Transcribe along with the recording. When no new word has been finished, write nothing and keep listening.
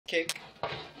Kick.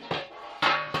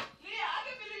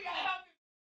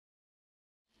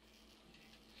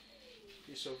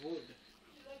 Piece of wood.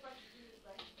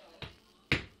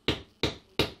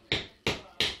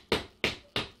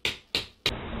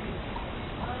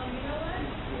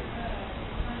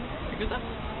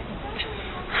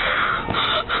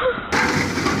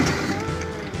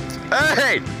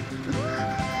 Hey!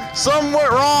 Something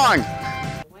went wrong!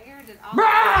 Where did all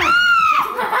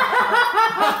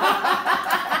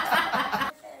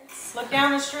Look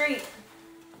down the street.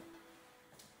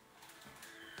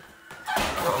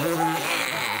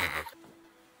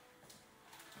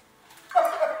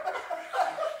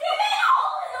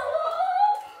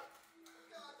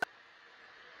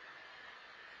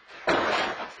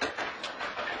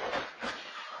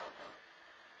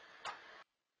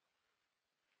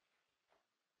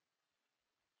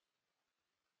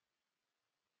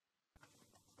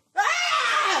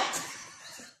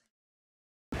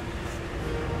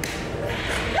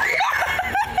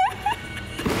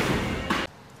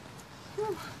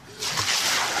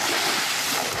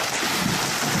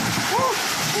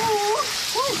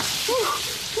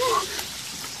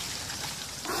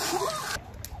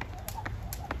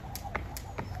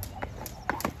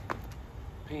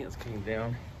 Pants came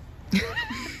down.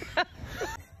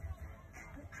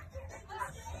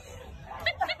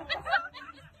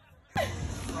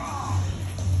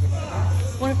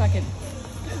 What if I could?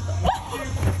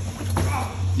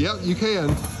 Yep, you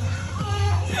can.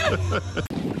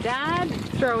 Dad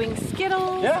throwing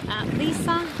Skittles at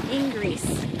Lisa in Greece.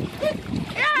 Yay!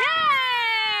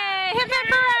 Hip hip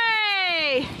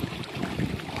hooray!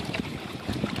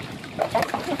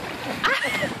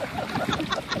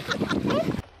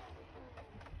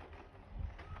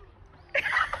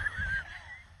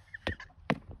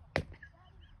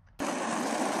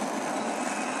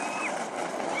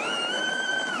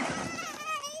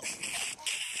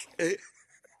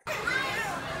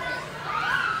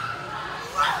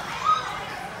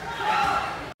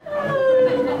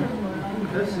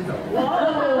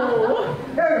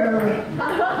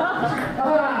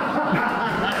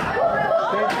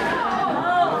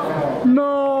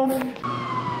 No.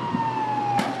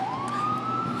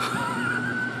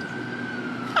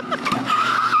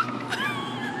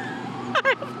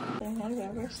 I've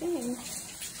ever seen.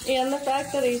 And the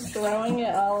fact that he's throwing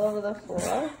it all over the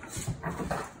floor.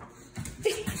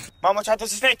 Mom, watch out,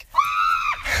 there's a snake!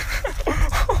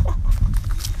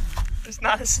 It's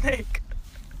not a snake.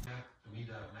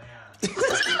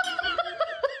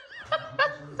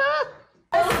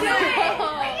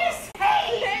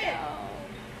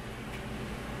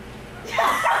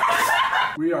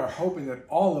 We are hoping that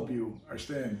all of you are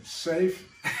staying safe.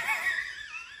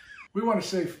 We want to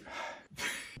save.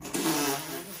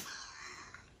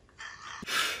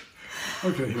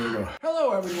 Okay, here we go.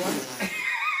 Hello, everyone.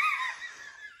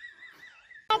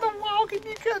 How the wow can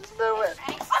you guys do it?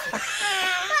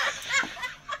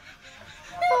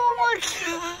 Oh my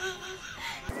god.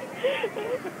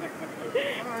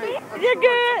 You're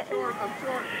good. I'm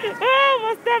short. Oh,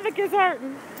 my stomach is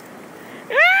hurting.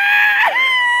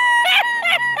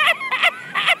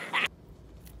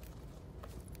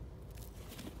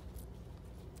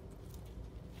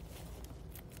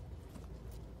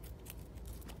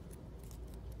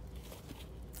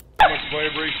 How much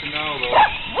vibration now, though?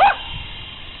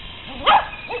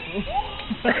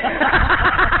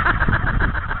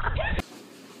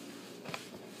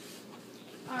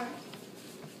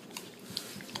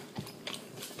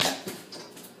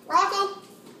 Rocco!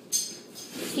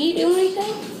 Did he do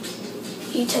anything?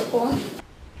 He took one.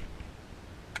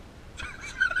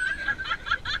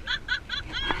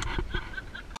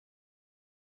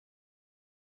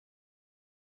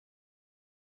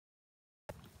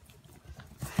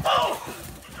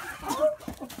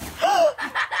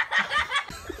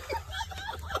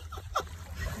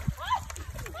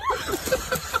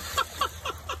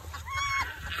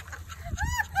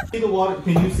 See the water?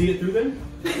 Can you see it through them?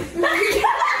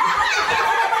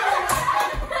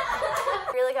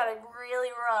 Really gotta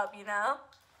rub, you know?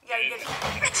 You gotta get it.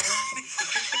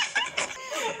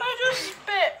 I just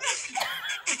spit.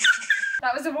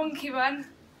 That was a wonky one.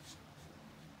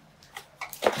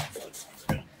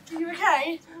 You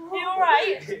okay? You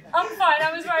alright? I'm fine,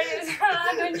 I was worried it was gonna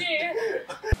land on you.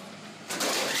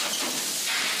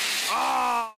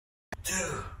 Oh.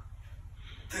 2,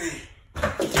 3.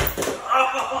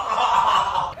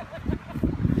 Oh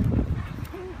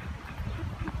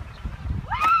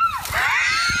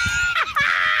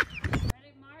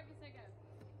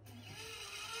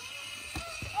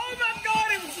my god,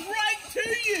 it was right to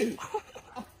you!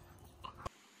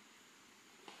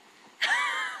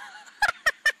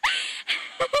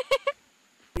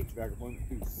 back up on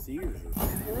two Sears.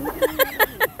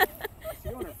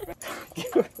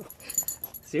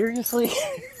 Seriously?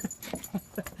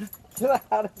 Get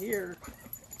out of here.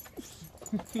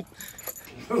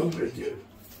 Oh, my God.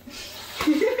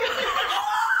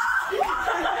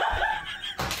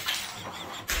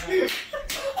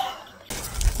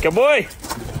 Good boy.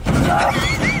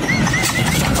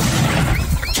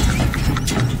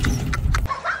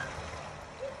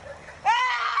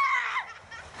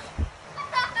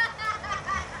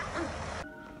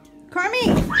 Carmi!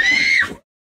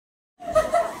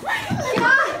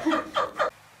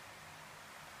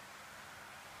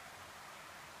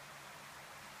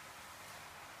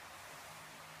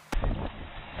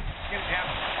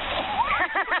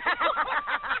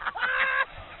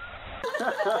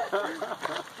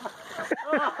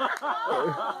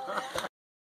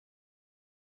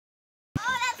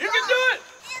 You can do it!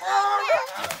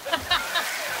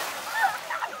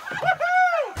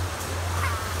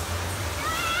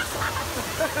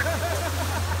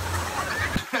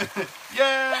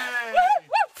 Yay!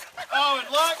 Oh, and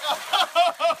look!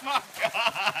 Oh my God!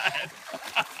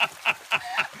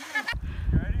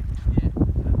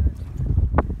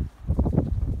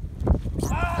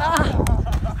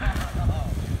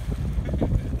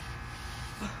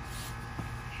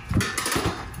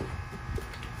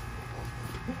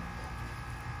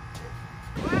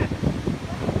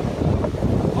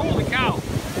 Holy cow!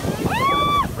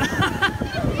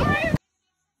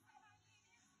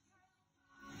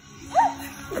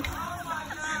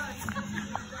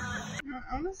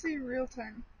 I want to see real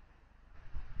time.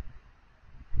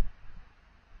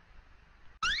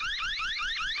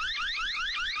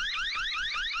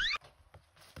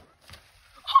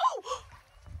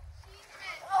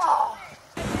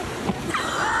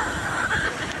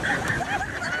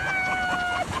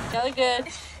 Really good.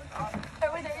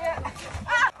 Are we there yet?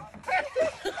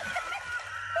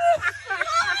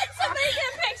 Somebody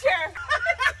get a picture!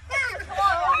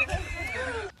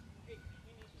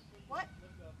 What?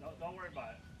 Don't worry about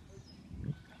it.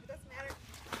 It doesn't matter.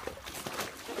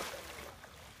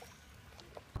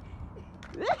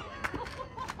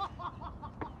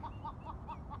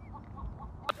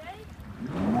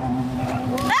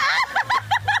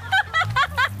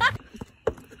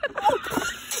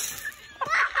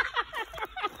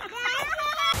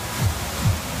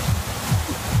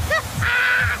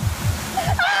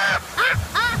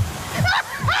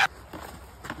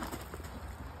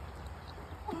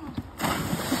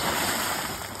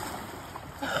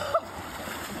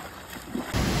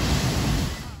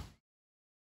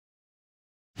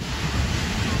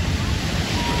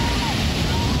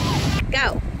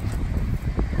 Go.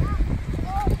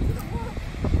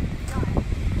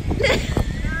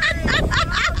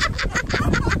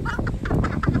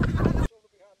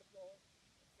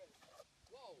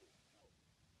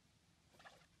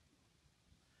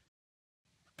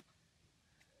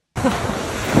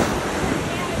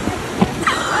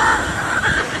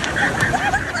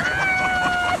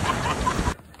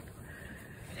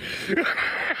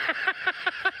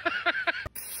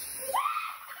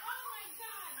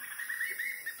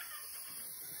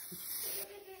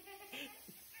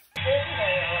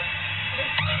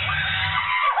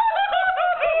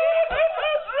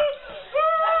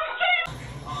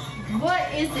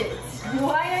 What is it?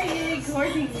 Why are you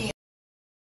recording me?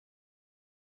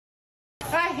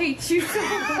 I hate you so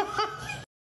much.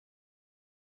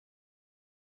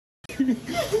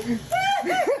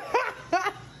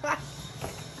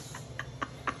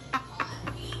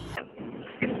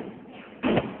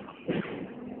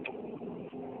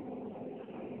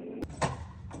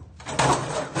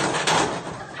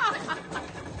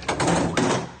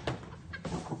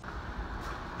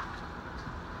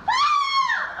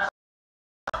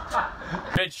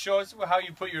 Mitch, show us how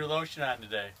you put your lotion on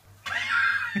today.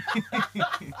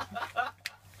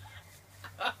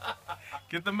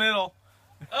 Get the middle.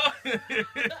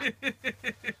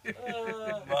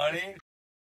 Buddy.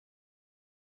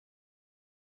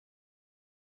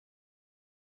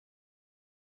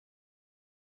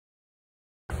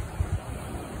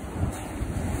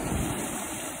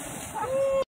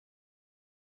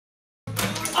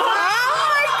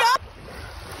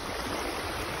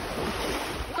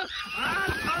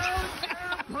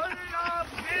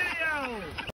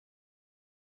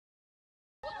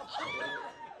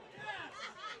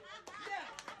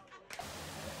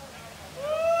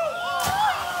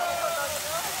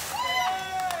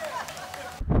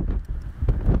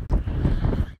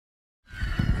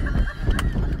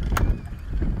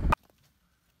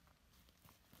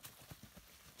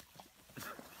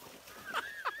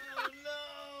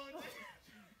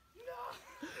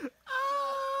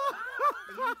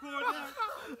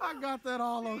 I got that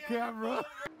all on camera.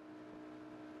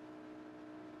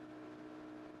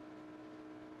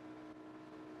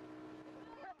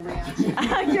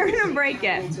 You're gonna break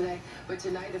it. I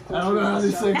don't know how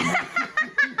these things.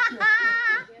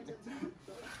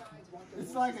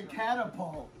 It's like a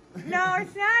catapult. No,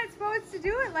 it's not. It's supposed to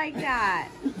do it like that.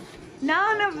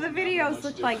 None of the videos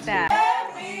look like that.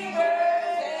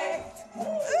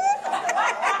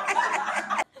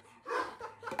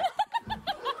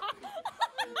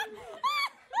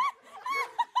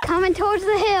 Coming towards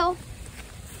the hill.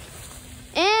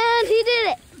 And he did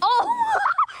it. Oh!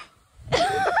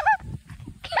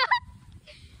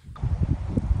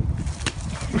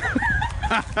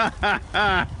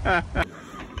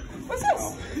 What's this?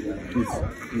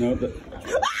 No,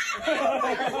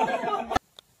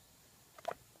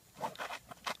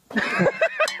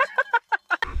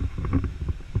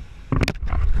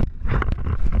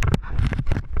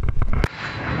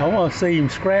 I want to see him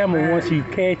scramble once you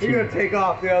catch him. You're gonna take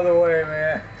off the other way,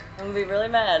 man. I'm gonna be really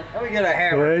mad. Let me get a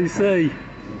hammer. What do you see?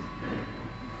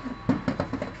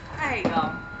 There you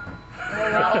go.